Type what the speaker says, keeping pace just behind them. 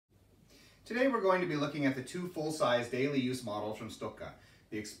Today we're going to be looking at the two full-size daily use models from Stokke,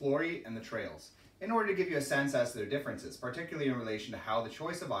 the Xplory and the Trailz, in order to give you a sense as to their differences, particularly in relation to how the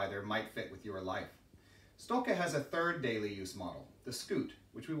choice of either might fit with your life. Stokke has a third daily use model, the Scoot,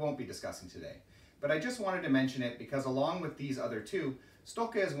 which we won't be discussing today. But I just wanted to mention it because along with these other two,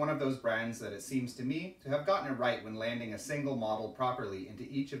 Stokke is one of those brands that it seems to me to have gotten it right when landing a single model properly into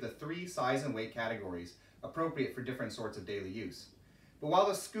each of the three size and weight categories appropriate for different sorts of daily use. But while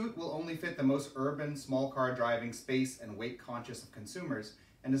the Scoot will only fit the most urban, small car driving, space and weight conscious of consumers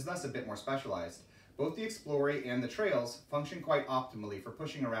and is thus a bit more specialized, both the Xplory and the Trailz function quite optimally for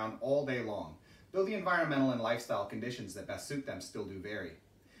pushing around all day long, though the environmental and lifestyle conditions that best suit them still do vary.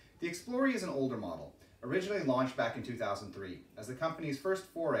 The Xplory is an older model, originally launched back in 2003 as the company's first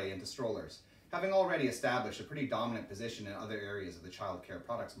foray into strollers, having already established a pretty dominant position in other areas of the childcare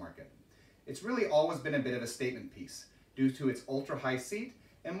products market. It's really always been a bit of a statement piece, due to its ultra-high seat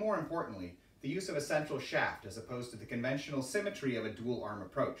and, more importantly, the use of a central shaft as opposed to the conventional symmetry of a dual-arm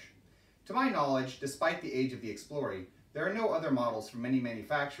approach. To my knowledge, despite the age of the Xplory, there are no other models from any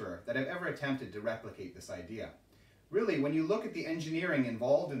manufacturer that have ever attempted to replicate this idea. Really, when you look at the engineering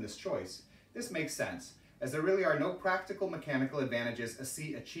involved in this choice, this makes sense, as there really are no practical mechanical advantages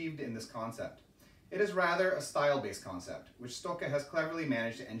achieved in this concept. It is rather a style-based concept, which Stokke has cleverly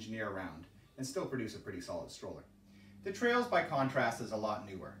managed to engineer around, and still produce a pretty solid stroller. The Trailz, by contrast, is a lot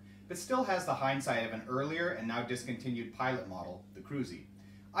newer, but still has the hindsight of an earlier and now discontinued pilot model, the Cruzy.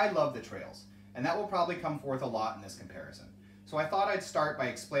 I love the Trailz, and that will probably come forth a lot in this comparison. So I thought I'd start by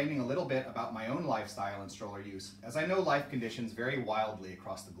explaining a little bit about my own lifestyle and stroller use, as I know life conditions vary wildly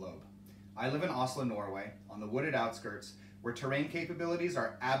across the globe. I live in Oslo, Norway, on the wooded outskirts, where terrain capabilities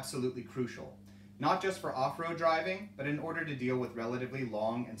are absolutely crucial, not just for off-road driving, but in order to deal with relatively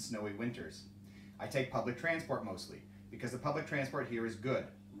long and snowy winters. I take public transport mostly, because the public transport here is good,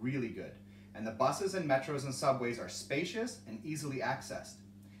 really good, and the buses and metros and subways are spacious and easily accessed.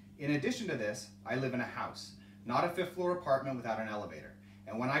 In addition to this, I live in a house, not a fifth-floor apartment without an elevator,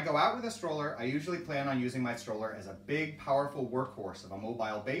 and when I go out with a stroller, I usually plan on using my stroller as a big, powerful workhorse of a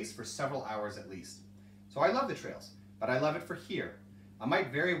mobile base for several hours at least. So I love the Trailz, but I love it for here. I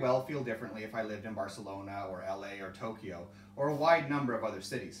might very well feel differently if I lived in Barcelona or LA or Tokyo, or a wide number of other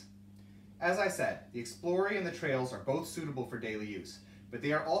cities. As I said, the Xplory and the Trailz are both suitable for daily use, but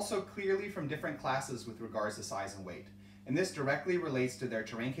they are also clearly from different classes with regards to size and weight, and this directly relates to their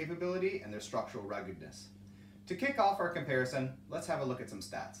terrain capability and their structural ruggedness. To kick off our comparison, let's have a look at some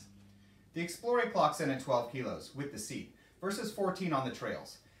stats. The Xplory clocks in at 12 kilos with the seat versus 14 on the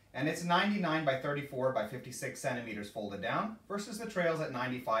Trailz, and it's 99 by 34 by 56 centimeters folded down versus the Trailz at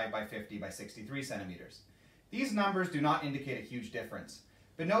 95 by 50 by 63 centimeters. These numbers do not indicate a huge difference,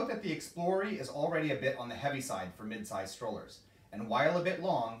 but note that the Xplory is already a bit on the heavy side for mid-sized strollers, and while a bit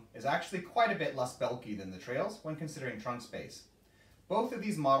long, is actually quite a bit less bulky than the Trailz when considering trunk space. Both of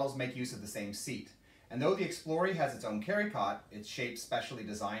these models make use of the same seat, and though the Xplory has its own carry cot, its shape specially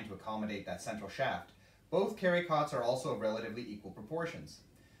designed to accommodate that central shaft, both carry cots are also of relatively equal proportions.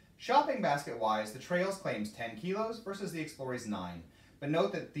 Shopping basket-wise, the Trailz claims 10 kilos versus the Xplory's 9, but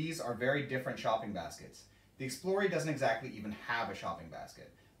note that these are very different shopping baskets. The Xplory doesn't exactly even have a shopping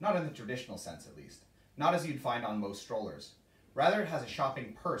basket, not in the traditional sense at least, not as you'd find on most strollers. Rather, it has a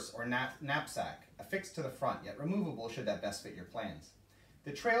shopping purse or knapsack affixed to the front, yet removable should that best fit your plans.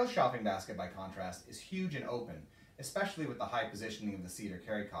 The Trailz shopping basket, by contrast, is huge and open, especially with the high positioning of the seat or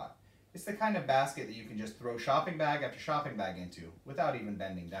carry cot. It's the kind of basket that you can just throw shopping bag after shopping bag into without even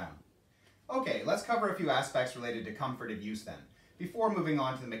bending down. Okay, let's cover a few aspects related to comfort of use then, before moving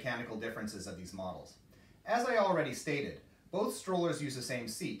on to the mechanical differences of these models. As I already stated, both strollers use the same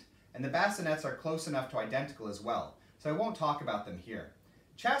seat, and the bassinets are close enough to identical as well, so I won't talk about them here.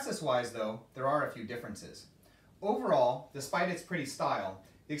 Chassis-wise though, there are a few differences. Overall, despite its pretty style,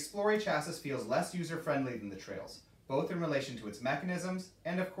 the Xplory chassis feels less user-friendly than the Trailz, both in relation to its mechanisms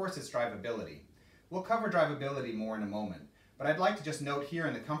and of course its drivability. We'll cover drivability more in a moment, but I'd like to just note here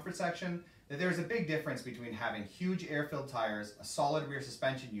in the comfort section that there's a big difference between having huge air-filled tires, a solid rear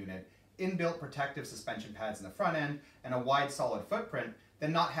suspension unit, inbuilt protective suspension pads in the front end, and a wide solid footprint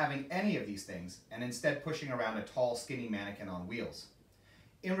than not having any of these things and instead pushing around a tall skinny mannequin on wheels.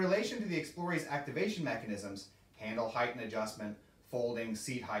 In relation to the Xplory's activation mechanisms, handle height and adjustment, folding,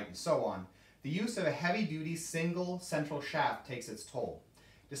 seat height, and so on, the use of a heavy-duty single central shaft takes its toll.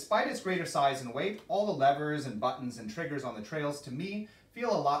 Despite its greater size and weight, all the levers and buttons and triggers on the Trailz to me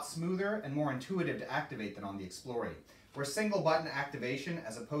feel a lot smoother and more intuitive to activate than on the Xplory, where single button activation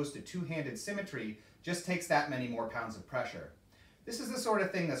as opposed to two-handed symmetry just takes that many more pounds of pressure. This is the sort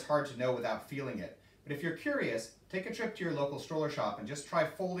of thing that's hard to know without feeling it, But if you're curious, take a trip to your local stroller shop and just try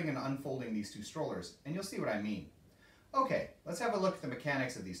folding and unfolding these two strollers, and you'll see what I mean. Okay, let's have a look at the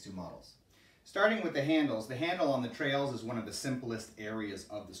mechanics of these two models. Starting with the handles, the handle on the Trailz is one of the simplest areas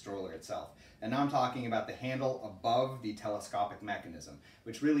of the stroller itself. And now I'm talking about the handle above the telescopic mechanism,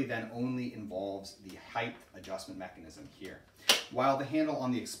 which really then only involves the height adjustment mechanism here. While the handle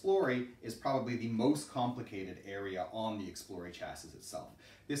on the Xplory is probably the most complicated area on the Xplory chassis itself.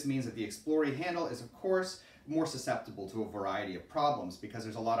 This means that the Xplory handle is, of course, more susceptible to a variety of problems because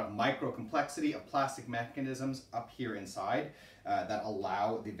there's a lot of micro complexity of plastic mechanisms up here inside that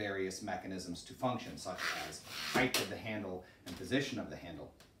allow the various mechanisms to function, such as height of the handle and position of the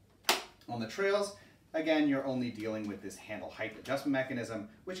handle. On the Trailz, again, you're only dealing with this handle height adjustment mechanism,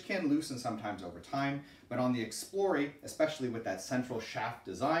 which can loosen sometimes over time. But on the Xplory, especially with that central shaft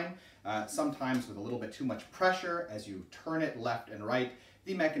design, sometimes with a little bit too much pressure as you turn it left and right,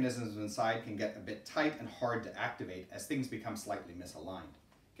 the mechanisms inside can get a bit tight and hard to activate as things become slightly misaligned.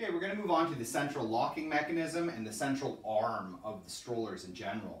 Okay, we're going to move on to the central locking mechanism and the central arm of the strollers in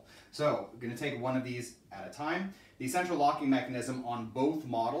general. So we're going to take one of these at a time. The central locking mechanism on both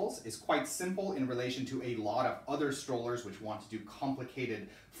models is quite simple in relation to a lot of other strollers which want to do complicated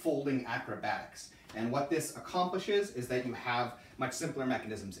folding acrobatics. And what this accomplishes is that you have much simpler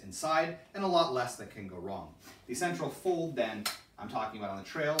mechanisms inside and a lot less that can go wrong. The central fold then, I'm talking about on the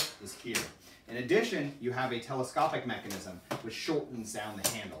Trailz, is here. In addition, you have a telescopic mechanism which shortens down the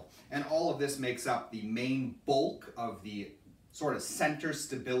handle. And all of this makes up the main bulk of the sort of center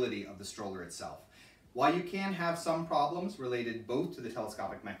stability of the stroller itself. While you can have some problems related both to the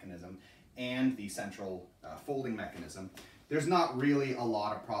telescopic mechanism and the central folding mechanism, there's not really a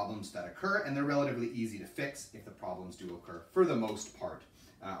lot of problems that occur, and they're relatively easy to fix if the problems do occur for the most part.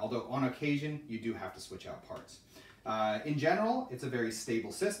 Although on occasion, you do have to switch out parts. In general, it's a very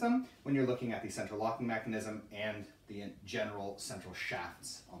stable system when you're looking at the central locking mechanism and the general central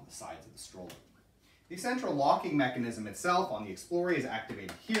shafts on the sides of the stroller. The central locking mechanism itself on the Xplory is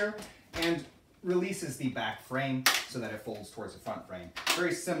activated here and releases the back frame so that it folds towards the front frame.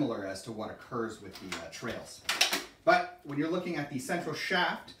 Very similar as to what occurs with the Trailz. But when you're looking at the central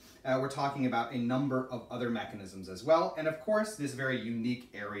shaft, we're talking about a number of other mechanisms as well, and of course this very unique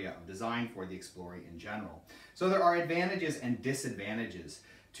area of design for the Xplory in general. So there are advantages and disadvantages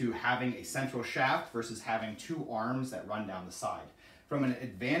to having a central shaft versus having two arms that run down the side. From an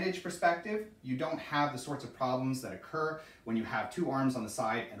advantage perspective, you don't have the sorts of problems that occur when you have two arms on the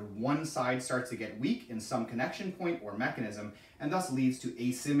side and one side starts to get weak in some connection point or mechanism and thus leads to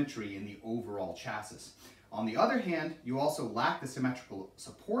asymmetry in the overall chassis. On the other hand, you also lack the symmetrical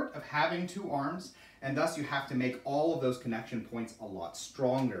support of having two arms, and thus you have to make all of those connection points a lot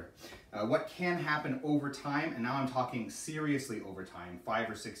stronger. What can happen over time, and now I'm talking seriously over time, 5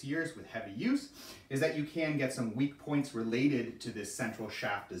 or 6 years with heavy use, is that you can get some weak points related to this central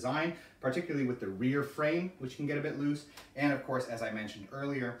shaft design, particularly with the rear frame, which can get a bit loose, and of course, as I mentioned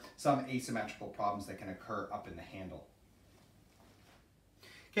earlier, some asymmetrical problems that can occur up in the handle.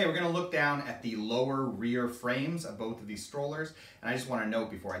 Okay, we're going to look down at the lower rear frames of both of these strollers, and I just want to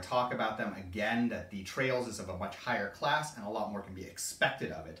note before I talk about them again that the Trailz is of a much higher class and a lot more can be expected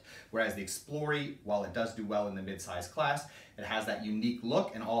of it, whereas the Xplory, while it does do well in the mid-size class, it has that unique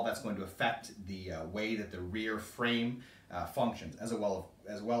look, and all that's going to affect the way that the rear frame functions, as well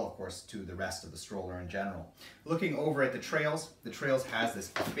of course to the rest of the stroller in general. Looking over at the Trailz has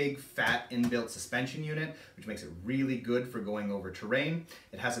this big fat inbuilt suspension unit which makes it really good for going over terrain.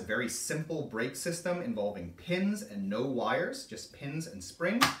 It has a very simple brake system involving pins and no wires, just pins and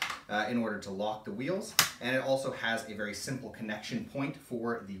springs in order to lock the wheels, and it also has a very simple connection point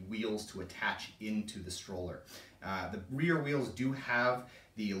for the wheels to attach into the stroller. The rear wheels do have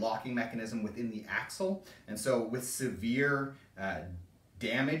the locking mechanism within the axle, and so with severe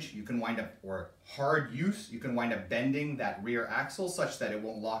damage, you can wind up, or hard use, you can wind up bending that rear axle such that it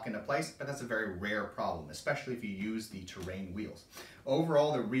won't lock into place, but that's a very rare problem, especially if you use the terrain wheels.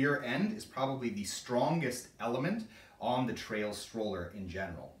 Overall, the rear end is probably the strongest element on the Trailz stroller in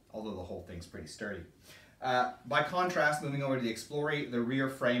general, although the whole thing's pretty sturdy. By contrast, moving over to the Xplory, the rear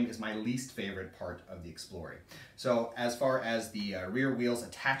frame is my least favorite part of the Xplory. So as far as the rear wheels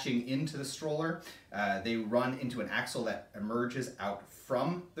attaching into the stroller, they run into an axle that emerges out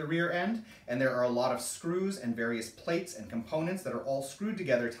from the rear end, and there are a lot of screws and various plates and components that are all screwed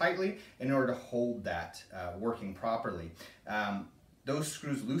together tightly in order to hold that working properly. Those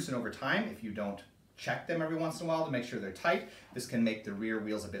screws loosen over time if you don't check them every once in a while to make sure they're tight. This can make the rear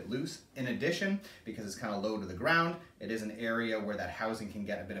wheels a bit loose. In addition, because it's kind of low to the ground, it is an area where that housing can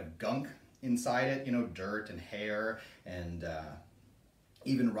get a bit of gunk inside it, you know, dirt and hair and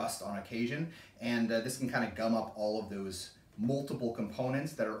even rust on occasion, and this can kind of gum up all of those multiple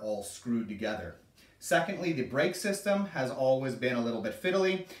components that are all screwed together. Secondly, the brake system has always been a little bit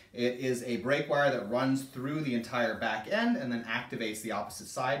fiddly. It is a brake wire that runs through the entire back end and then activates the opposite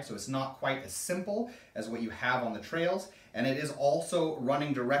side, so it's not quite as simple as what you have on the Trailz, and it is also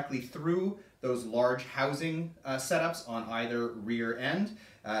running directly through those large housing setups on either rear end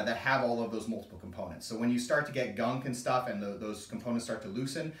that have all of those multiple components. So when you start to get gunk and stuff and those components start to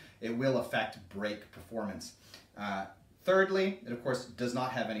loosen, it will affect brake performance. Thirdly, it of course does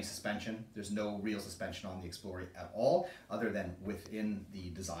not have any suspension. There's no real suspension on the Xplory at all, other than within the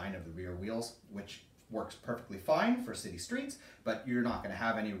design of the rear wheels, which works perfectly fine for city streets, but you're not going to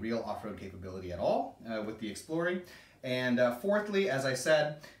have any real off-road capability at all with the Xplory. And fourthly, as I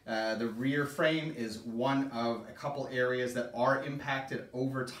said, the rear frame is one of a couple areas that are impacted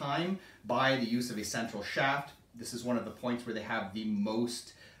over time by the use of a central shaft. This is one of the points where they have the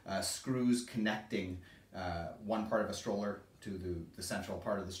most screws connecting one part of a stroller to the central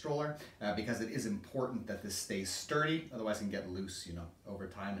part of the stroller, because it is important that this stays sturdy, otherwise it can get loose, you know, over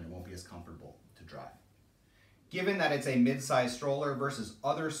time, and it won't be as comfortable to drive. Given that it's a mid-size stroller versus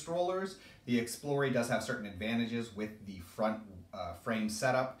other strollers, the Xplory does have certain advantages with the front frame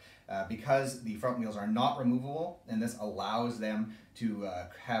setup, because the front wheels are not removable, and this allows them to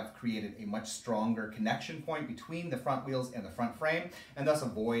have created a much stronger connection point between the front wheels and the front frame, and thus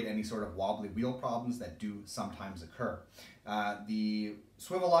avoid any sort of wobbly wheel problems that do sometimes occur. The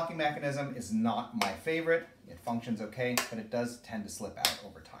swivel locking mechanism is not my favorite. It functions okay, but it does tend to slip out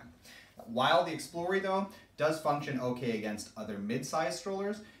over time. While the Xplory, though, does function okay against other mid-size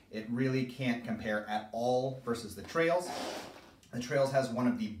strollers, it really can't compare at all versus the Trailz. The Trailz has one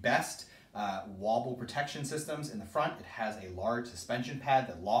of the best wobble protection systems in the front. It has a large suspension pad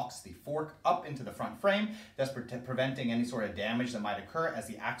that locks the fork up into the front frame, thus preventing any sort of damage that might occur as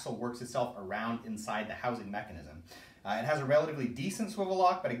the axle works itself around inside the housing mechanism. It has a relatively decent swivel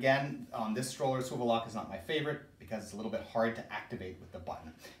lock, but again, on this stroller, swivel lock is not my favorite because it's a little bit hard to activate with the button.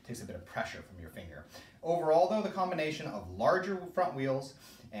 It takes a bit of pressure from your finger. Overall, though, the combination of larger front wheels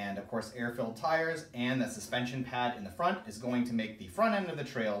and, of course, air-filled tires and the suspension pad in the front is going to make the front end of the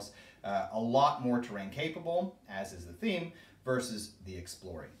Trailz a lot more terrain capable, as is the theme, versus the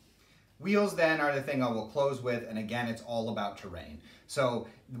Xplory. Wheels then are the thing I will close with, and again, it's all about terrain. So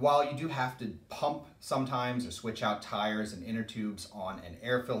while you do have to pump sometimes or switch out tires and inner tubes on an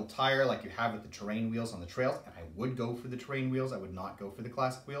air-filled tire like you have with the terrain wheels on the Trailz, and I would go for the terrain wheels, I would not go for the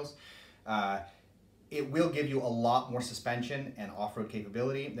classic wheels, it will give you a lot more suspension and off-road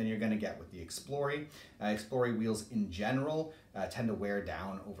capability than you're going to get with the Xplory. Xplory wheels in general tend to wear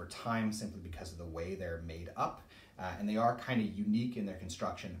down over time simply because of the way they're made up. And they are kind of unique in their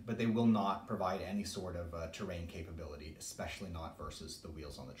construction, but they will not provide any sort of terrain capability, especially not versus the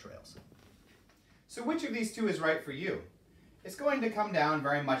wheels on the Trailz. So which of these two is right for you? It's going to come down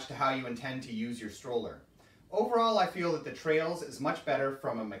very much to how you intend to use your stroller. Overall, I feel that the Trailz is much better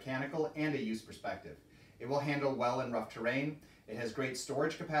from a mechanical and a use perspective. It will handle well in rough terrain, it has great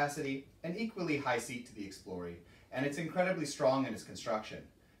storage capacity, an equally high seat to the Xplory, and it's incredibly strong in its construction.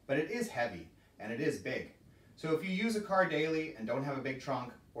 But it is heavy, and it is big. So if you use a car daily and don't have a big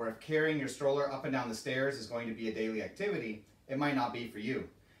trunk, or if carrying your stroller up and down the stairs is going to be a daily activity, it might not be for you.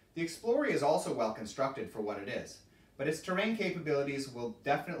 The Xplory is also well constructed for what it is, but its terrain capabilities will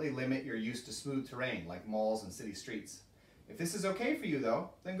definitely limit your use to smooth terrain like malls and city streets. If this is okay for you though,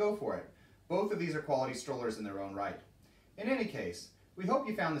 then go for it. Both of these are quality strollers in their own right. In any case, we hope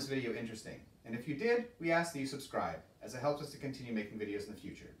you found this video interesting, and if you did, we ask that you subscribe, as it helps us to continue making videos in the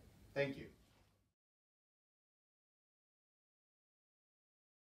future. Thank you.